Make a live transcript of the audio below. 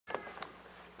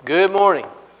Good morning.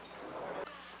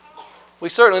 We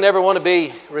certainly never want to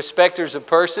be respecters of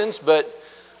persons, but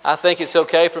I think it's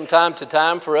okay from time to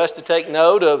time for us to take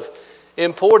note of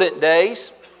important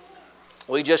days.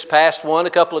 We just passed one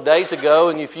a couple of days ago,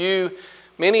 and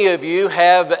many of you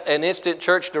have an instant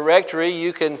church directory,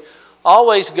 you can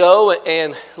always go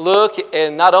and look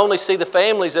and not only see the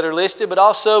families that are listed, but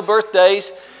also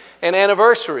birthdays and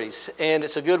anniversaries. And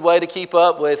it's a good way to keep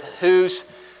up with who's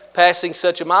passing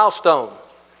such a milestone.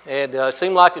 And it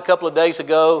seemed like a couple of days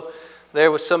ago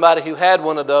there was somebody who had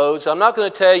one of those. I'm not going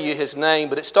to tell you his name,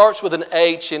 but it starts with an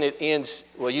H and it ends,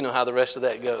 well, you know how the rest of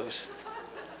that goes.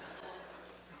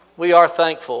 We are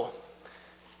thankful.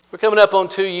 We're coming up on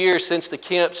 2 years since the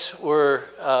Kemps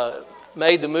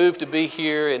made the move to be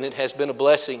here, and it has been a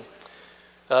blessing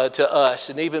to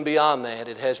us. And even beyond that,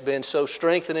 it has been so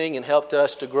strengthening and helped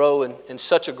us to grow in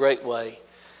such a great way.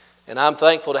 And I'm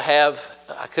thankful to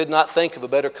I could not think of a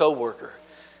better co-worker.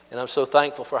 And I'm so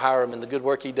thankful for Hiram and the good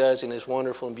work he does in his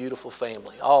wonderful and beautiful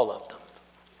family, all of them.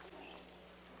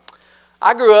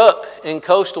 I grew up in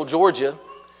coastal Georgia,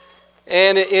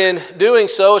 and in doing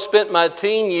so, I spent my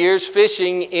teen years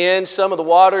fishing in some of the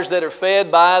waters that are fed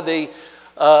by the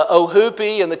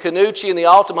Ohoopee and the Canoochee and the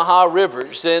Altamaha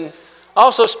rivers, and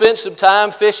also spent some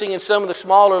time fishing in some of the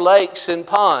smaller lakes and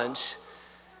ponds.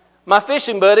 My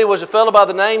fishing buddy was a fellow by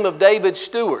the name of David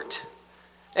Stewart.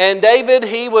 And David,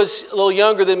 he was a little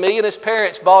younger than me, and his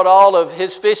parents bought all of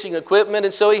his fishing equipment,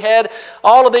 and so he had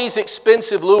all of these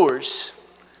expensive lures.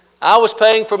 I was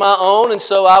paying for my own, and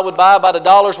so I would buy about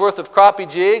 $1 worth of crappie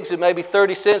jigs and maybe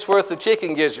 30 cents worth of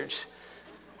chicken gizzards.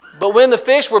 But when the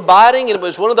fish were biting, and it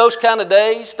was one of those kind of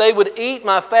days, they would eat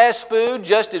my fast food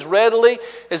just as readily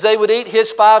as they would eat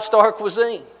his 5-star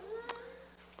cuisine.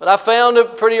 But I found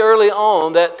it pretty early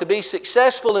on that to be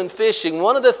successful in fishing,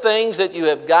 one of the things that you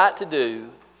have got to do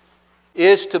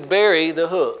is to bury the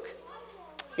hook.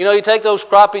 You know, you take those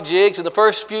crappie jigs, and the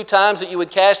first few times that you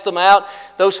would cast them out,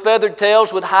 those feathered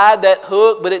tails would hide that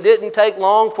hook, but it didn't take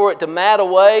long for it to mat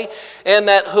away, and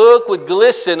that hook would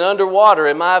glisten underwater,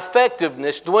 and my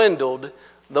effectiveness dwindled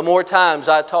the more times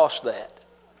I tossed that.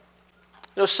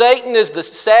 You know, Satan is the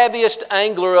savviest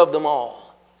angler of them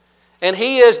all, and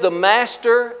he is the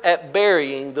master at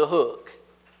burying the hook.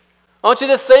 I want you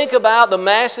to think about the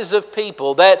masses of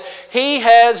people that he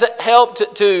has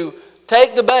helped to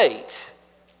take the bait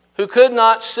who could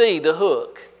not see the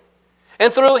hook.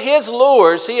 And through his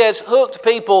lures, he has hooked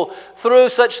people through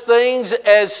such things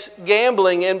as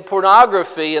gambling and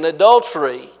pornography and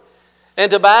adultery and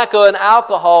tobacco and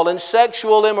alcohol and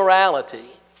sexual immorality.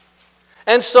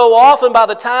 And so often by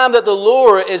the time that the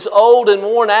lure is old and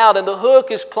worn out and the hook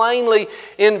is plainly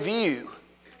in view,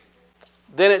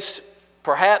 then it's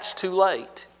perhaps too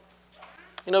late.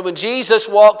 You know, when Jesus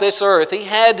walked this earth, he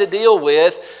had to deal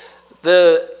with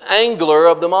the angler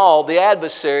of them all, the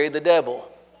adversary, the devil.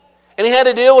 And he had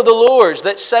to deal with the lures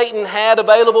that Satan had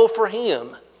available for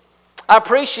him. I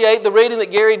appreciate the reading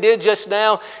that Gary did just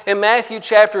now in Matthew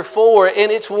chapter 4,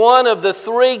 and it's one of the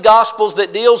 3 Gospels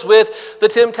that deals with the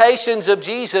temptations of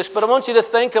Jesus. But I want you to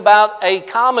think about a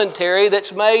commentary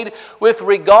that's made with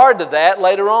regard to that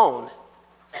later on.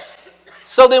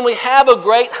 So then we have a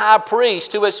great high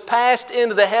priest who has passed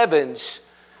into the heavens,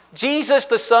 Jesus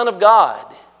the Son of God.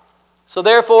 So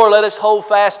therefore let us hold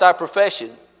fast our profession.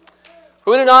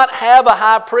 For we do not have a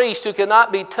high priest who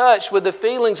cannot be touched with the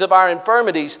feelings of our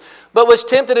infirmities, but was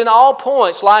tempted in all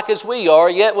points like as we are,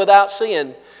 yet without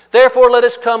sin. Therefore let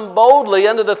us come boldly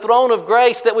unto the throne of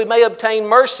grace, that we may obtain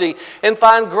mercy and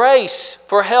find grace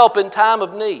for help in time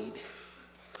of need.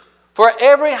 For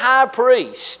every high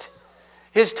priest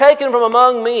is taken from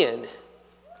among men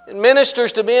and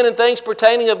ministers to men in things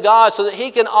pertaining of God, so that he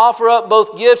can offer up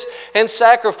both gifts and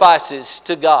sacrifices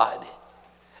to God.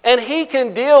 And he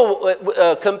can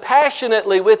deal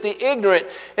compassionately with the ignorant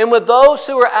and with those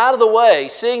who are out of the way,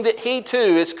 seeing that he too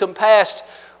is compassed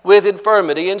with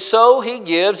infirmity. And so he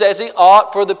gives, as he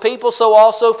ought, for the people, so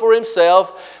also for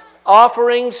himself,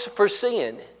 offerings for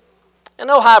sin. And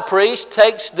no high priest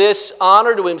takes this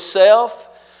honor to himself,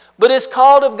 but is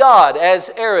called of God,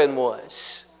 as Aaron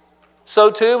was.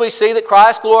 So too we see that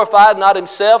Christ glorified not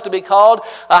himself to be called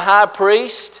a high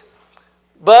priest,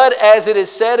 but as it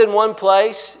is said in one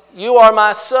place, you are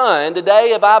my son, today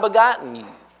have I begotten you.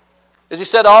 As he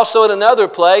said also in another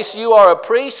place, you are a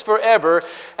priest forever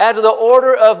after the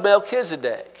order of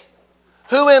Melchizedek,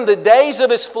 who in the days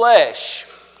of his flesh,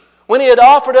 when he had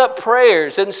offered up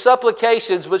prayers and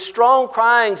supplications with strong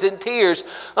cryings and tears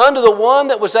unto the one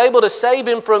that was able to save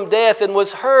him from death, and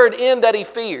was heard in that he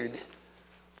feared,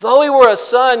 Though he were a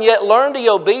son, yet learned he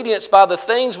obedience by the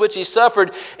things which he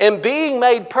suffered, and being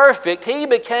made perfect, he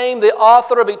became the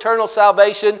author of eternal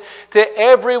salvation to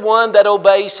everyone that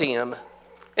obeys him.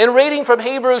 In reading from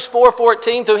Hebrews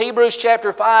 4:14 through Hebrews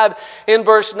chapter 5 in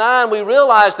verse 9, we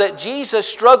realize that Jesus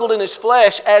struggled in his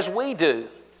flesh as we do.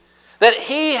 That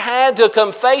he had to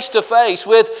come face to face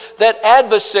with that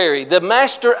adversary, the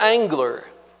master angler,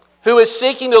 who is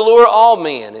seeking to lure all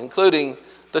men, including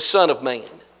the Son of Man.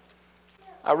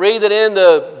 I read that in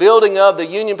the building of the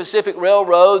Union Pacific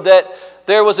Railroad that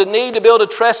there was a need to build a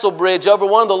trestle bridge over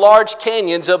one of the large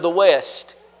canyons of the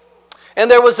West. And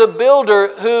there was a builder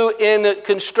who, in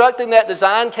constructing that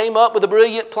design, came up with a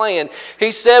brilliant plan.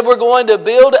 He said, we're going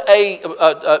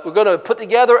to put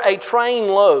together a train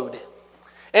load.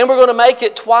 And we're going to make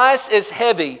it twice as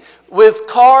heavy with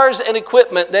cars and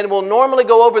equipment than will normally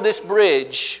go over this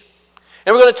bridge.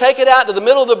 And we're going to take it out to the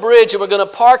middle of the bridge and we're going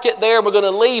to park it there and we're going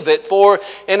to leave it for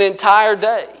an entire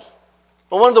day.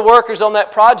 Well, one of the workers on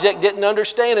that project didn't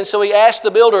understand, and so he asked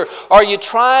the builder, are you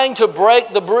trying to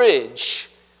break the bridge?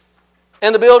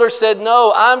 And the builder said,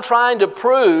 no, I'm trying to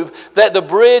prove that the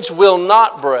bridge will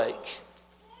not break.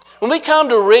 When we come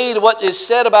to read what is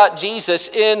said about Jesus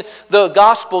in the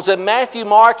Gospels, and Matthew,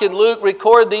 Mark, and Luke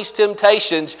record these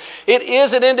temptations, it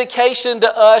is an indication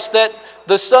to us that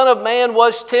the Son of Man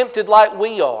was tempted like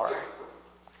we are.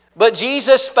 But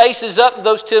Jesus faces up to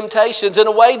those temptations in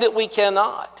a way that we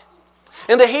cannot.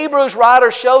 And the Hebrews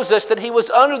writer shows us that he was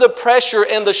under the pressure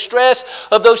and the stress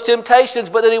of those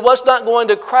temptations, but that he was not going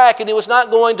to crack and he was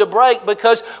not going to break,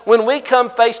 because when we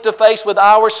come face to face with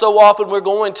ours, so often we're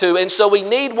going to. And so we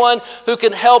need one who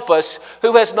can help us,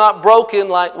 who has not broken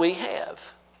like we have.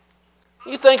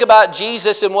 You think about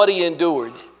Jesus and what he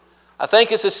endured. I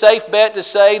think it's a safe bet to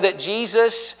say that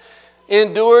Jesus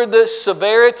endured the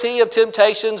severity of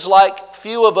temptations like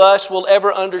few of us will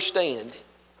ever understand.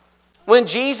 When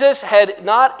Jesus had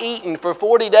not eaten for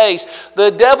 40 days, the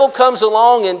devil comes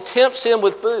along and tempts him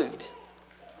with food.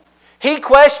 He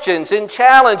questions and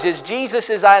challenges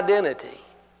Jesus' identity.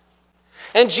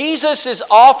 And Jesus is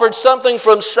offered something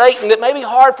from Satan that may be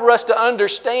hard for us to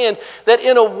understand, that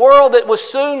in a world that was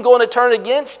soon going to turn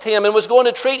against him and was going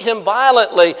to treat him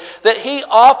violently, that he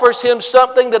offers him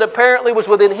something that apparently was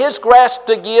within his grasp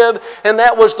to give, and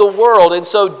that was the world. And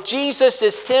so Jesus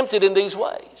is tempted in these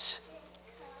ways.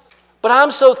 But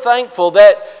I'm so thankful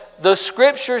that the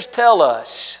Scriptures tell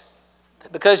us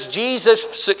that because Jesus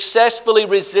successfully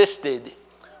resisted,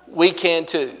 we can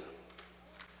too.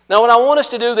 Now, what I want us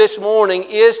to do this morning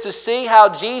is to see how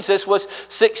Jesus was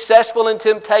successful in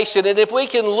temptation. And if we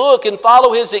can look and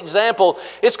follow his example,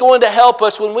 it's going to help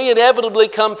us when we inevitably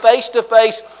come face to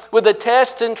face with the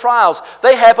tests and trials.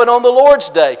 They happen on the Lord's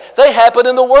Day. They happen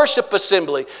in the worship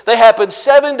assembly. They happen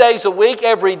 7 days a week,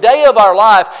 every day of our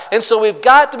life. And so we've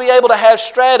got to be able to have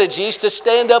strategies to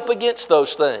stand up against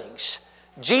those things.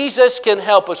 Jesus can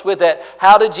help us with that.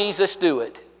 How did Jesus do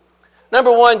it?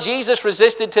 Number one, Jesus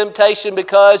resisted temptation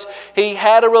because he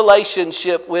had a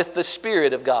relationship with the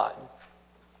Spirit of God.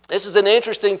 This is an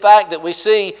interesting fact that we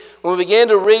see when we begin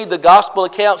to read the gospel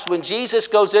accounts when Jesus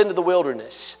goes into the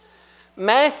wilderness.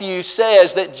 Matthew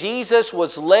says that Jesus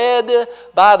was led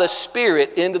by the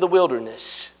Spirit into the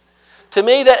wilderness. To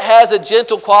me, that has a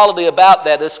gentle quality about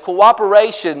that. It's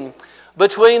cooperation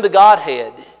between the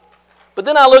Godhead. But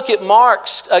then I look at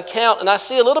Mark's account and I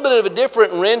see a little bit of a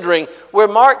different rendering where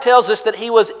Mark tells us that he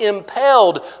was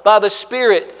impelled by the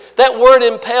Spirit. That word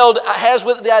impelled has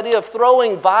with it the idea of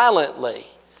throwing violently.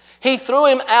 He threw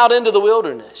him out into the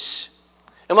wilderness.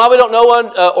 And while we don't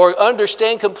know or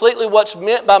understand completely what's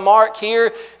meant by Mark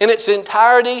here in its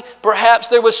entirety, perhaps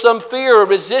there was some fear or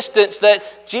resistance that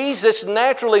Jesus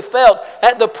naturally felt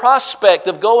at the prospect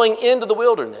of going into the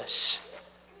wilderness.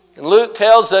 And Luke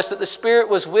tells us that the Spirit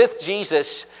was with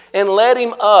Jesus and led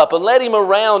him up and led him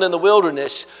around in the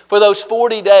wilderness for those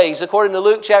 40 days, according to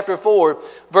Luke chapter 4,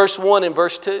 verse 1 and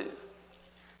verse 2.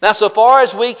 Now, so far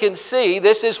as we can see,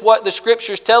 this is what the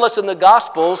Scriptures tell us in the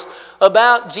Gospels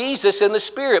about Jesus and the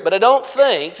Spirit. But I don't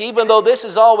think, even though this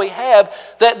is all we have,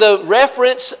 that the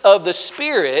reference of the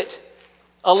Spirit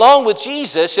along with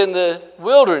Jesus in the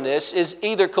wilderness is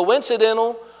either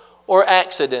coincidental or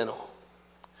accidental.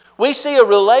 We see a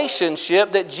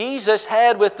relationship that Jesus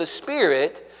had with the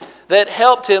Spirit that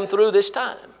helped him through this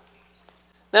time.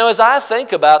 Now, as I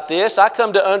think about this, I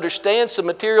come to understand some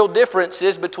material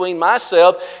differences between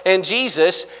myself and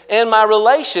Jesus and my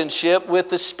relationship with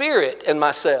the Spirit and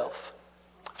myself.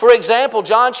 For example,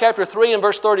 John chapter 3 and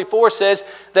verse 34 says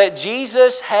that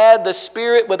Jesus had the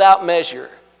Spirit without measure.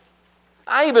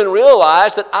 I even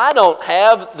realize that I don't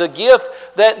have the gift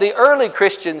that the early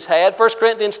Christians had. 1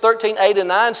 Corinthians 13, 8 and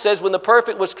 9 says when the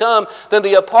perfect was come, then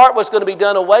the apart was going to be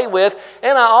done away with.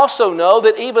 And I also know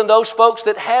that even those folks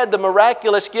that had the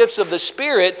miraculous gifts of the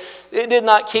Spirit, it did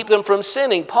not keep them from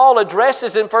sinning. Paul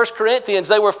addresses in 1 Corinthians,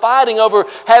 they were fighting over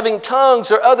having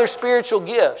tongues or other spiritual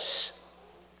gifts.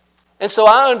 And so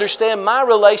I understand my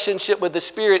relationship with the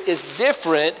Spirit is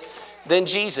different than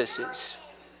Jesus's.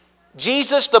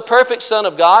 Jesus, the perfect Son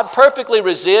of God, perfectly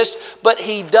resists, but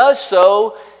He does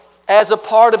so as a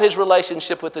part of His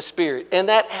relationship with the Spirit. And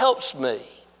that helps me.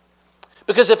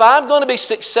 Because if I'm going to be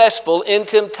successful in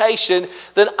temptation,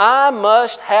 then I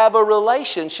must have a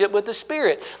relationship with the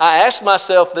Spirit. I ask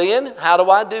myself then, how do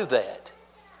I do that?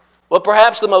 Well,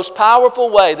 perhaps the most powerful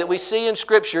way that we see in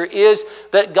Scripture is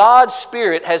that God's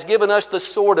Spirit has given us the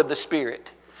sword of the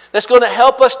Spirit that's going to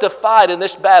help us to fight in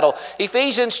this battle.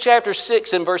 Ephesians chapter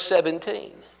 6 and verse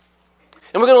 17.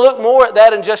 And we're going to look more at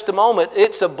that in just a moment.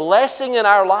 It's a blessing in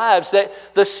our lives that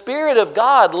the Spirit of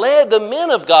God led the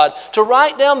men of God to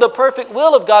write down the perfect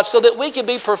will of God so that we can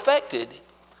be perfected.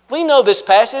 We know this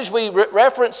passage. We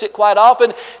reference it quite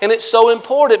often, and it's so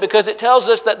important because it tells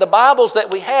us that the Bibles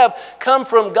that we have come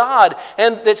from God,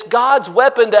 and it's God's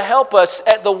weapon to help us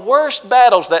at the worst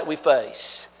battles that we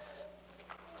face.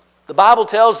 The Bible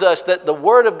tells us that the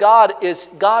Word of God is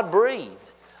God-breathed.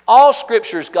 All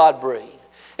Scripture is God-breathed.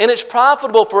 And it's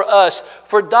profitable for us,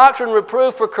 for doctrine,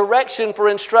 reproof, for correction, for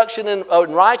instruction in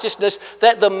righteousness,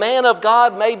 that the man of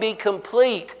God may be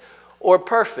complete or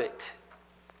perfect.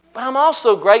 But I'm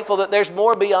also grateful that there's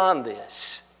more beyond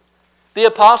this. The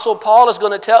Apostle Paul is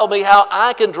going to tell me how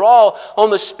I can draw on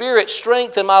the Spirit's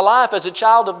strength in my life as a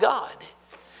child of God.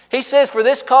 He says, for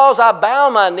this cause I bow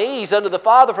my knees unto the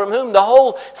Father, from whom the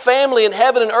whole family in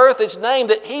heaven and earth is named,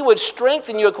 that He would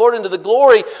strengthen you according to the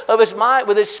glory of His might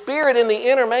with His Spirit in the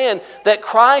inner man, that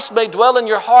Christ may dwell in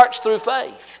your hearts through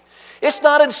faith. It's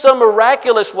not in some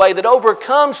miraculous way that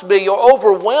overcomes me or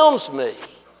overwhelms me.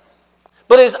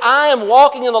 But as I am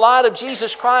walking in the light of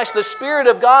Jesus Christ, the Spirit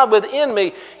of God within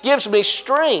me gives me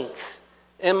strength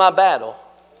in my battle.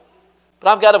 But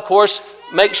I've got to, of course,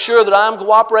 make sure that I'm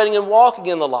cooperating and walking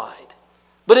in the light.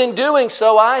 But in doing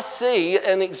so, I see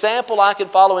an example I can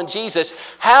follow in Jesus.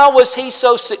 How was He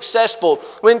so successful?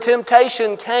 When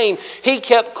temptation came, He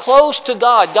kept close to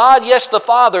God. God, yes, the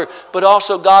Father, but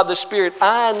also God the Spirit.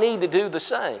 I need to do the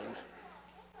same.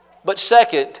 But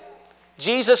second,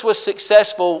 Jesus was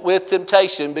successful with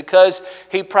temptation because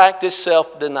He practiced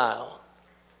self-denial.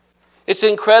 It's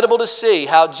incredible to see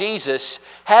how Jesus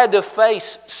had to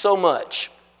face so much.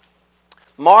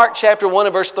 Mark chapter 1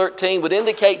 and verse 13 would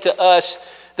indicate to us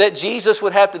that Jesus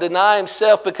would have to deny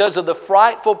Himself because of the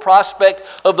frightful prospect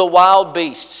of the wild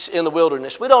beasts in the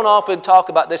wilderness. We don't often talk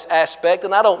about this aspect,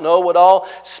 and I don't know what all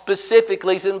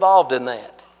specifically is involved in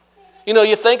that. You know,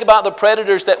 you think about the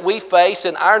predators that we face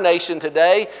in our nation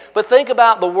today, but think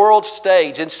about the world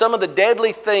stage and some of the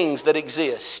deadly things that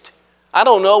exist. I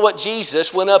don't know what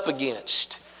Jesus went up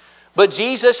against, but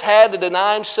Jesus had to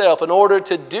deny Himself in order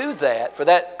to do that for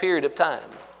that period of time.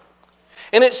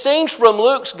 And it seems from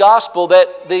Luke's gospel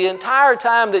that the entire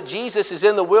time that Jesus is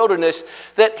in the wilderness,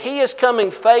 that He is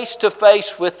coming face to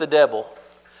face with the devil.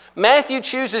 Matthew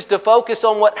chooses to focus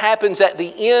on what happens at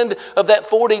the end of that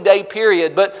 40-day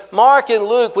period. But Mark and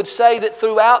Luke would say that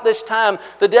throughout this time,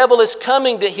 the devil is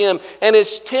coming to Him and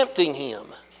is tempting Him.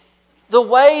 The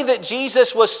way that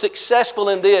Jesus was successful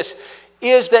in this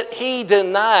is that He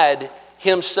denied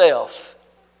Himself.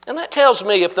 And that tells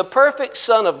me if the perfect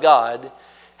Son of God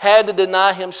had to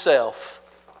deny Himself,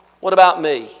 what about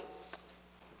me?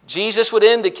 Jesus would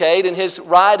indicate in His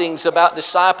writings about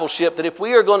discipleship that if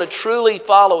we are going to truly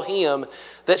follow Him,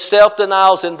 that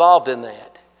self-denial is involved in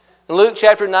that. In Luke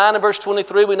chapter 9 and verse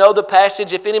 23, we know the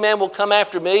passage, if any man will come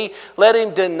after me, let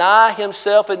him deny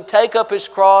himself and take up his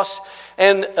cross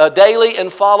and daily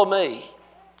and follow me.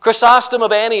 Chrysostom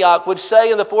of Antioch would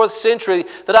say in the 4th century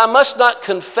that I must not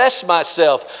confess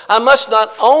myself, I must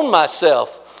not own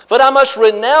myself, but I must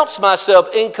renounce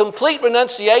myself in complete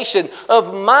renunciation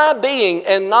of my being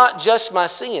and not just my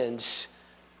sins.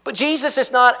 But Jesus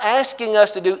is not asking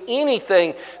us to do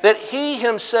anything that He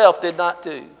Himself did not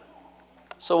do.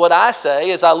 So what I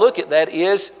say as I look at that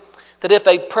is that if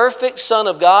a perfect Son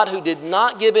of God who did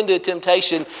not give in to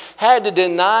temptation had to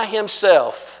deny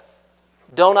Himself,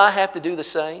 don't I have to do the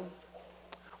same?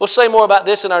 We'll say more about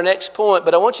this in our next point,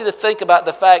 but I want you to think about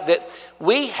the fact that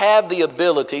we have the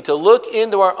ability to look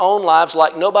into our own lives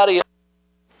like nobody else.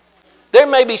 There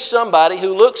may be somebody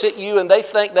who looks at you and they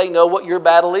think they know what your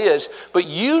battle is, but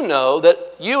you know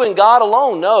that you and God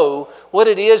alone know what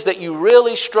it is that you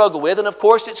really struggle with, and of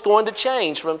course it's going to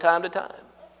change from time to time.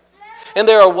 And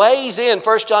there are ways in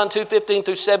 1 John 2:15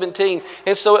 through 17.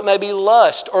 And so it may be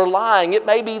lust or lying. It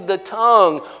may be the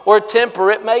tongue or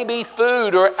temper. It may be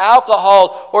food or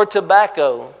alcohol or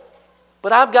tobacco.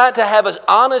 But I've got to have an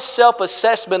honest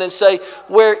self-assessment and say,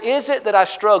 where is it that I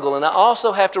struggle? And I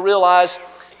also have to realize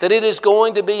that it is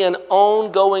going to be an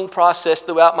ongoing process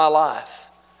throughout my life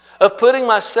of putting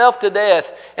myself to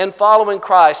death and following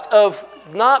Christ, of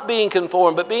not being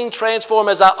conformed, but being transformed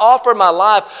as I offer my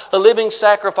life a living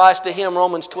sacrifice to Him,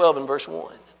 Romans 12 and verse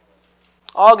 1.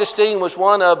 Augustine was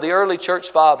one of the early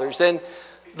church fathers, and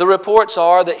the reports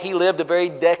are that he lived a very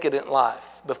decadent life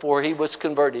before he was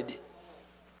converted.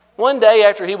 One day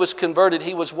after he was converted,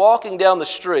 he was walking down the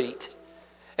street,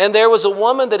 and there was a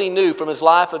woman that he knew from his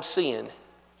life of sin.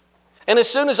 And as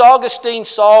soon as Augustine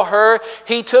saw her,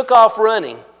 he took off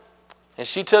running, and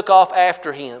she took off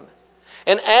after him.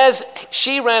 And as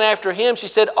she ran after him, she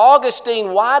said,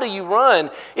 "Augustine, why do you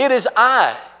run? It is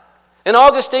I." And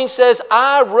Augustine says,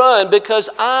 "I run because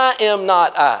I am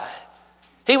not I."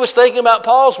 He was thinking about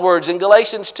Paul's words in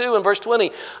Galatians 2 and verse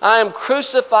 20. "I am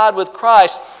crucified with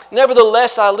Christ.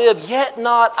 Nevertheless I live, yet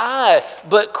not I,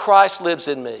 but Christ lives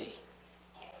in me."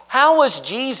 How was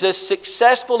Jesus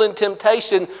successful in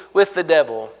temptation with the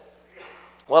devil?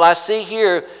 Well, I see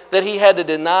here that He had to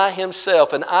deny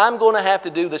Himself, and I'm going to have to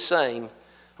do the same.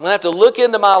 I'm going to have to look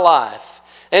into my life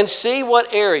and see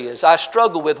what areas I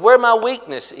struggle with, where my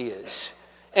weakness is,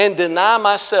 and deny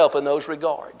myself in those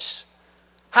regards.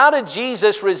 How did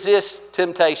Jesus resist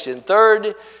temptation?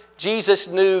 Third, Jesus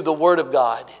knew the Word of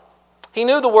God. He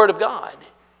knew the Word of God.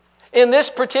 In this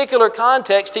particular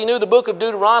context, he knew the book of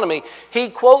Deuteronomy. He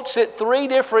quotes it 3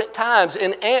 different times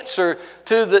in answer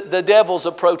to the devil's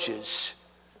approaches.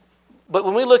 But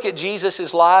when we look at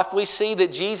Jesus' life, we see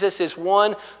that Jesus is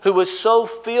one who was so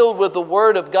filled with the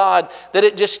Word of God that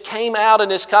it just came out in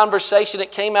His conversation.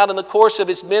 It came out in the course of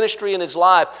His ministry and His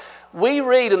life. We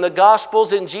read in the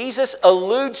Gospels, and Jesus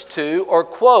alludes to or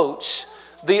quotes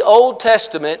the Old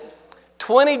Testament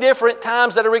 20 different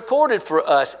times that are recorded for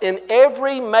us in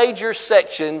every major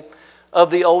section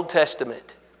of the Old Testament.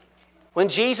 When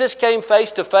Jesus came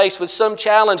face to face with some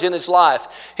challenge in His life,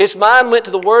 His mind went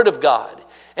to the Word of God,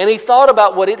 and He thought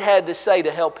about what it had to say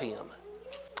to help Him.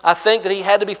 I think that He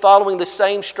had to be following the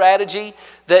same strategy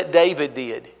that David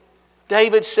did.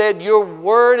 David said, "Your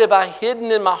word have I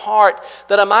hidden in my heart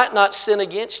that I might not sin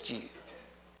against you."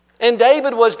 And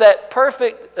David was that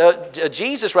perfect,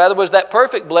 Jesus was that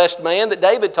perfect blessed man that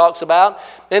David talks about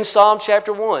in Psalm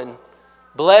chapter 1.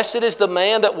 "Blessed is the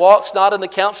man that walks not in the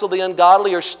counsel of the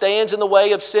ungodly, or stands in the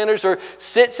way of sinners, or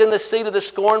sits in the seat of the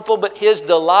scornful, but his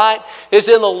delight is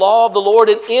in the law of the Lord,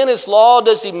 and in His law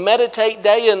does he meditate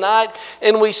day and night."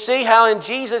 And we see how in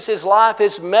Jesus' life,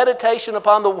 his meditation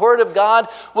upon the Word of God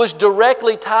was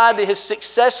directly tied to his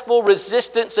successful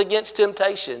resistance against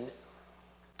temptation.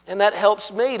 And that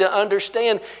helps me to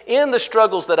understand in the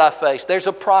struggles that I face, there's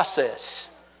a process.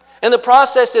 And the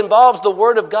process involves the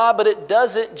Word of God, but it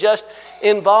doesn't just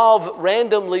involve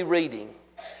randomly reading.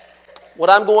 What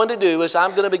I'm going to do is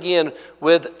I'm going to begin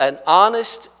with an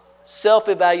honest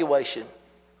self-evaluation.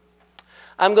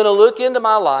 I'm going to look into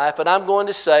my life and I'm going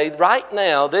to say, right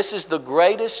now, this is the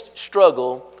greatest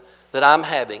struggle that I'm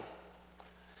having.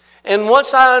 And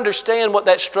once I understand what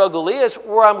that struggle is,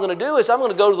 what I'm going to do is I'm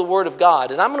going to go to the Word of God,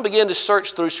 and I'm going to begin to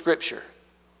search through Scripture.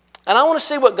 And I want to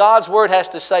see what God's Word has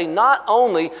to say, not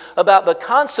only about the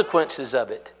consequences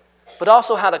of it, but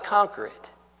also how to conquer it.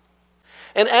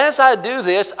 And as I do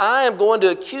this, I am going to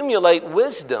accumulate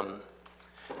wisdom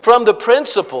from the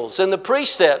principles and the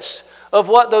precepts of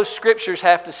what those Scriptures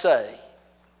have to say.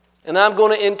 And I'm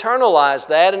going to internalize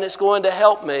that, and it's going to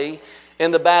help me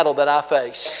in the battle that I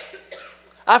face.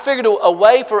 I figured a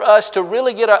way for us to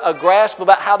really get a grasp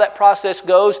about how that process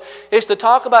goes is to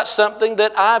talk about something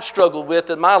that I've struggled with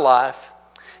in my life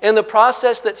and the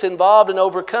process that's involved in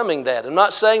overcoming that. I'm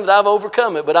not saying that I've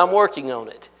overcome it, but I'm working on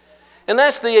it. And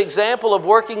that's the example of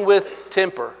working with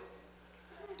temper.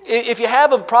 If you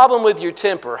have a problem with your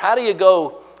temper, how do you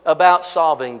go about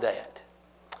solving that?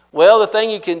 Well, the thing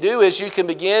you can do is you can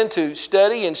begin to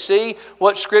study and see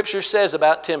what Scripture says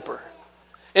about temper.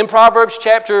 In Proverbs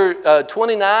chapter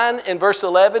 29 and verse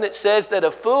 11, it says that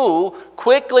a fool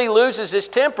quickly loses his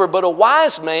temper, but a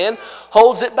wise man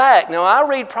holds it back. Now, I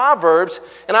read Proverbs,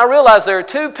 and I realize there are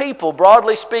 2 people,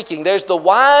 broadly speaking. There's the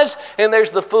wise and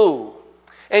there's the fool.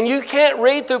 And you can't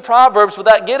read through Proverbs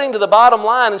without getting to the bottom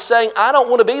line and saying, I don't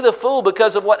want to be the fool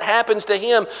because of what happens to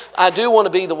him. I do want to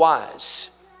be the wise.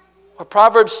 Or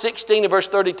Proverbs 16 and verse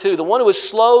 32, the one who is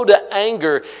slow to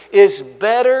anger is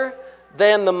better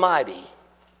than the mighty.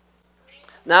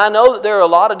 Now, I know that there are a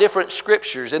lot of different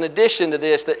scriptures in addition to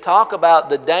this that talk about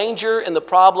the danger and the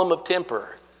problem of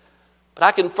temper. But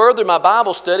I can further my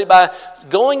Bible study by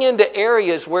going into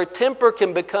areas where temper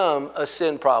can become a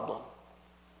sin problem.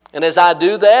 And as I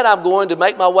do that, I'm going to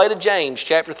make my way to James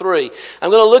chapter 3. I'm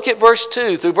going to look at verse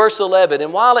 2 through verse 11.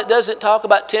 And while it doesn't talk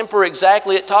about temper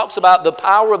exactly, it talks about the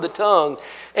power of the tongue.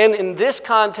 And in this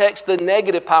context, the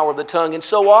negative power of the tongue. And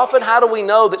so often, how do we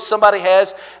know that somebody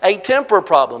has a temper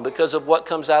problem? Because of what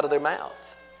comes out of their mouth.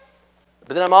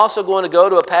 But then I'm also going to go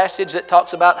to a passage that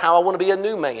talks about how I want to be a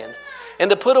new man and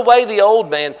to put away the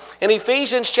old man. And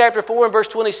Ephesians chapter 4 and verse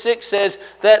 26 says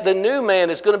that the new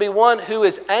man is going to be one who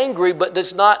is angry but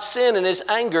does not sin in his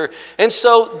anger. And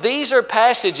so these are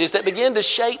passages that begin to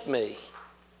shape me.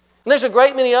 And there's a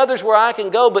great many others where I can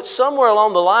go, but somewhere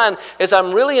along the line, as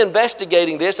I'm really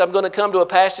investigating this, I'm going to come to a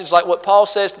passage like what Paul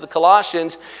says to the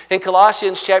Colossians in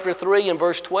Colossians chapter 3 and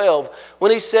verse 12,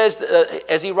 when he says,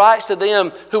 as he writes to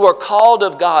them who are called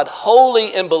of God,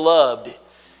 holy and beloved,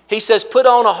 he says, put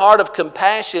on a heart of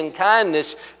compassion,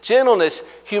 kindness, gentleness,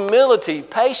 humility,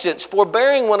 patience,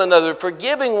 forbearing one another,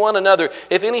 forgiving one another.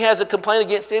 If any has a complaint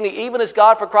against any, even as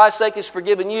God for Christ's sake has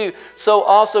forgiven you, so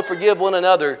also forgive one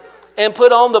another. And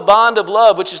put on the bond of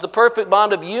love, which is the perfect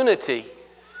bond of unity.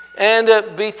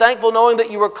 And be thankful knowing that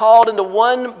you were called into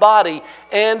one body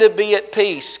and to be at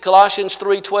peace. Colossians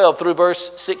 3:12 through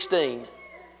verse 16.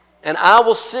 And I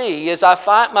will see as I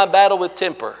fight my battle with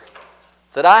temper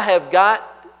that I have got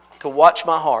to watch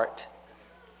my heart.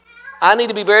 I need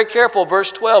to be very careful,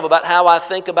 verse 12, about how I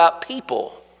think about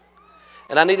people.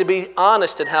 And I need to be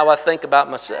honest in how I think about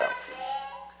myself.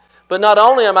 But not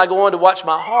only am I going to watch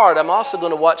my heart, I'm also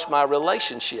going to watch my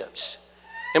relationships.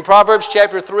 In Proverbs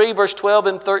chapter 3, verse 12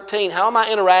 and 13, how am I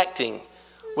interacting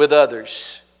with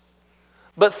others?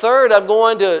 But third, I'm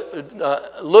going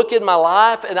to look in my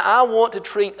life, and I want to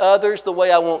treat others the way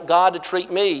I want God to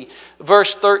treat me.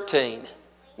 Verse 13,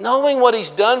 knowing what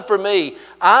He's done for me,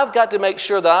 I've got to make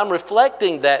sure that I'm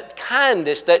reflecting that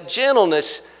kindness, that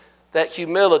gentleness, that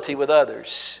humility with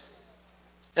others.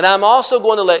 And I'm also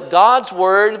going to let God's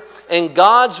Word and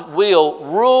God's will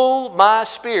rule my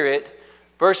spirit,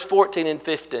 verse 14 and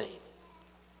 15.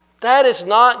 That is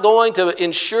not going to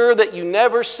ensure that you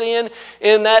never sin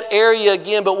in that area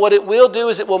again, but what it will do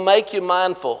is it will make you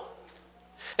mindful.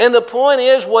 And the point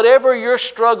is, whatever your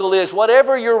struggle is,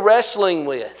 whatever you're wrestling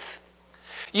with,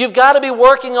 you've got to be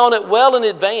working on it well in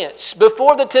advance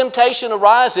before the temptation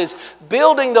arises,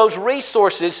 building those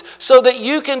resources so that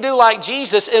you can do like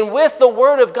Jesus, and with the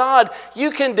Word of God, you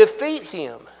can defeat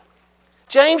him.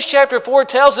 James chapter 4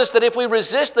 tells us that if we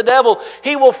resist the devil,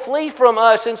 he will flee from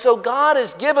us. And so God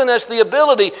has given us the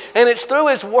ability, and it's through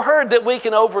His Word that we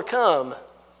can overcome.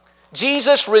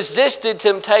 Jesus resisted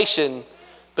temptation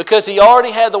because He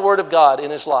already had the Word of God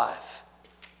in His life.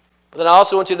 But then I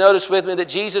also want you to notice with me that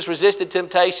Jesus resisted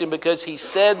temptation because He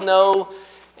said no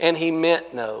and He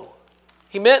meant no.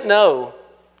 He meant no.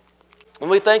 When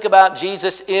we think about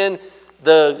Jesus in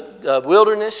the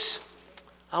wilderness,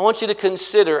 I want you to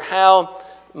consider how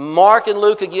Mark and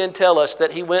Luke again tell us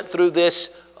that He went through this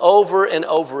over and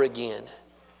over again.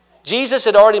 Jesus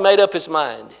had already made up His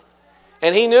mind,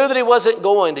 and He knew that He wasn't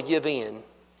going to give in.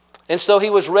 And so He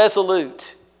was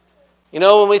resolute. You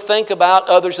know, when we think about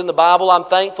others in the Bible, I'm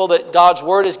thankful that God's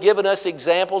Word has given us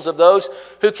examples of those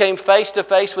who came face to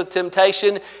face with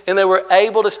temptation and they were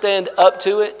able to stand up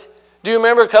to it. Do you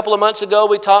remember a couple of months ago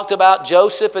we talked about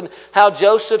Joseph and how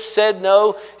Joseph said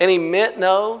no and he meant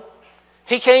no?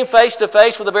 He came face to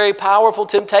face with a very powerful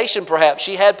temptation perhaps.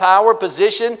 She had power,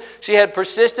 position, she had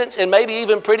persistence, and maybe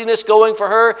even prettiness going for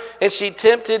her. And she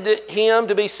tempted him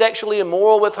to be sexually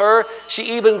immoral with her.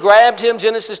 She even grabbed him,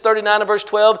 Genesis 39 and verse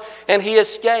 12, and he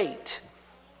escaped.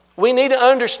 We need to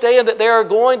understand that there are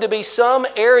going to be some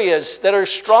areas that are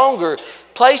stronger,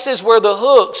 places where the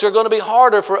hooks are going to be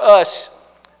harder for us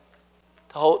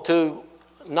to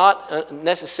not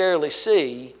necessarily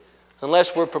see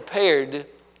unless we're prepared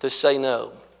to say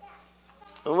no.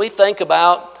 When we think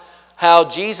about how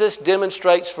Jesus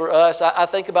demonstrates for us, I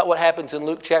think about what happens in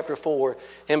Luke chapter 4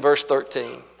 in verse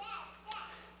 13.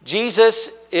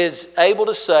 Jesus is able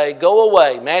to say, go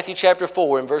away, Matthew chapter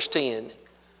 4 in verse 10.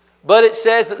 But it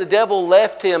says that the devil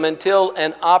left him until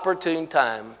an opportune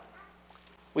time.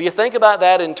 Will you think about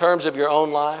that in terms of your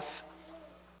own life?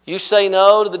 You say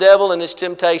no to the devil and his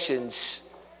temptations,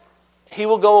 he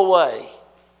will go away,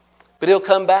 but he'll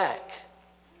come back.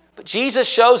 But Jesus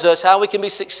shows us how we can be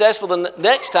successful the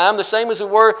next time, the same as we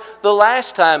were the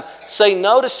last time. Say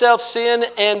no to self-sin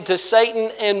and to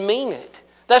Satan and mean it.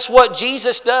 That's what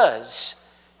Jesus does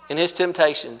in His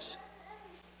temptations.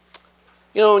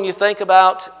 You know, when you think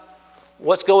about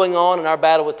what's going on in our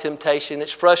battle with temptation.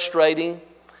 It's frustrating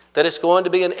that it's going to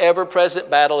be an ever-present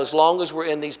battle as long as we're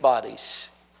in these bodies.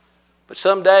 But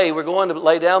someday we're going to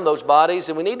lay down those bodies,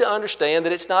 and we need to understand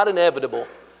that it's not inevitable.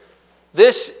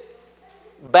 This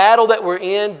battle that we're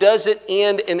in doesn't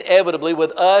end inevitably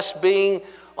with us being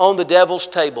on the devil's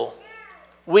table.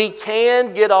 We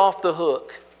can get off the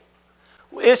hook.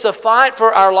 It's a fight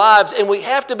for our lives, and we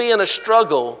have to be in a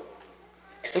struggle.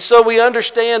 And so we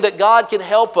understand that God can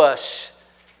help us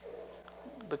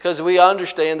because we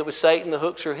understand that with Satan the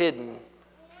hooks are hidden.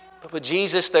 But with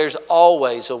Jesus there's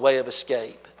always a way of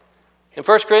escape. In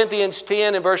 1 Corinthians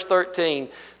 10 and verse 13,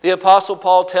 the Apostle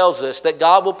Paul tells us that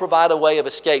God will provide a way of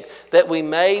escape, that we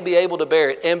may be able to bear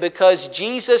it. And because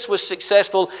Jesus was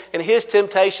successful in His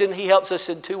temptation, He helps us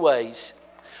in two ways.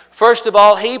 First of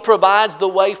all, He provides the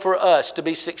way for us to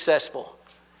be successful.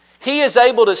 He is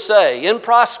able to say in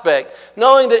prospect,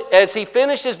 knowing that as He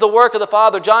finishes the work of the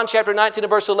Father, John chapter 19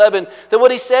 and verse 11, that what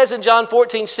He says in John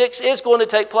 14:6 is going to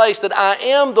take place, that I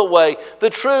am the way, the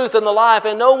truth, and the life,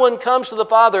 and no one comes to the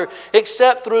Father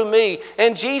except through me.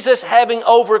 And Jesus having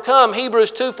overcome,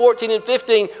 Hebrews 2:14 and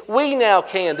 15, we now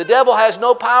can. The devil has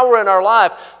no power in our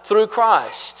life through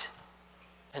Christ.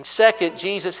 And second,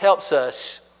 Jesus helps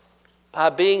us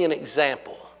by being an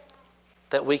example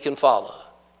that we can follow.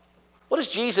 What does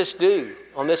Jesus do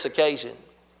on this occasion?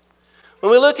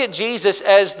 When we look at Jesus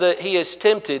as He is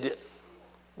tempted,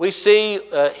 we see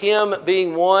Him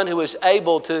being one who is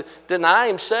able to deny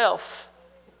Himself.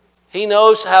 He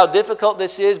knows how difficult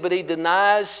this is, but He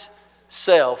denies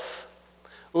self,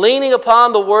 leaning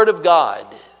upon the Word of God.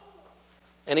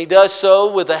 And He does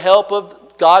so with the help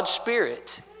of God's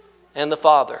Spirit and the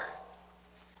Father.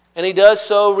 And He does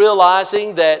so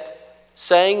realizing that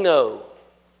saying no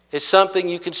is something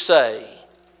you can say,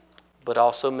 but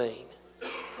also mean.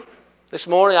 This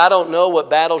morning, I don't know what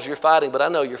battles you're fighting, but I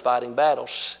know you're fighting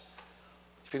battles.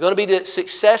 If you're going to be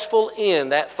successful in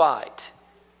that fight,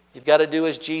 you've got to do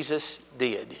as Jesus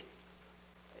did.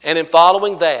 And in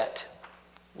following that,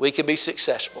 we can be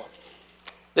successful.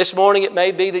 This morning, it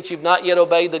may be that you've not yet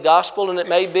obeyed the gospel, and it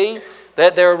may be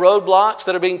that there are roadblocks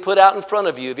that are being put out in front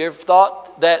of you. Have you ever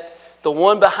thought that the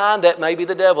one behind that may be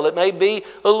the devil? It may be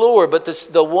a lure, but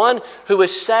the one who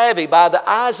is savvy by the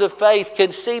eyes of faith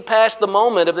can see past the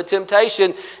moment of the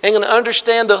temptation and can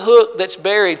understand the hook that's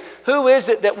buried. Who is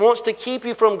it that wants to keep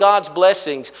you from God's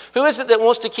blessings? Who is it that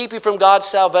wants to keep you from God's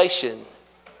salvation?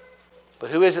 But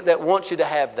who is it that wants you to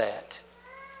have that?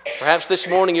 Perhaps this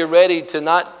morning you're ready to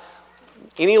not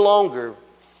any longer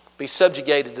be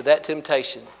subjugated to that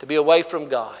temptation, to be away from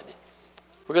God.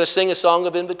 We're going to sing a song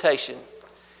of invitation.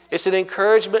 It's an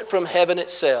encouragement from heaven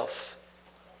itself.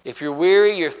 If you're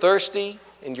weary, you're thirsty,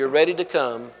 and you're ready to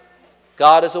come,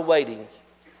 God is awaiting.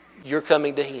 You're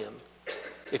coming to Him.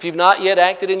 If you've not yet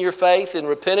acted in your faith in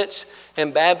repentance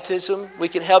and baptism, we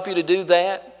can help you to do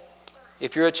that.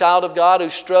 If you're a child of God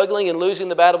who's struggling and losing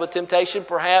the battle with temptation,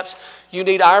 perhaps you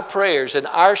need our prayers and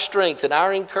our strength and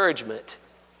our encouragement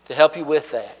to help you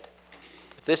with that.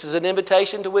 If this is an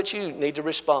invitation to which you need to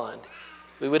respond,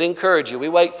 we would encourage you. We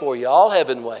wait for you. All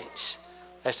heaven waits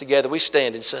as together we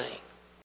stand and sing.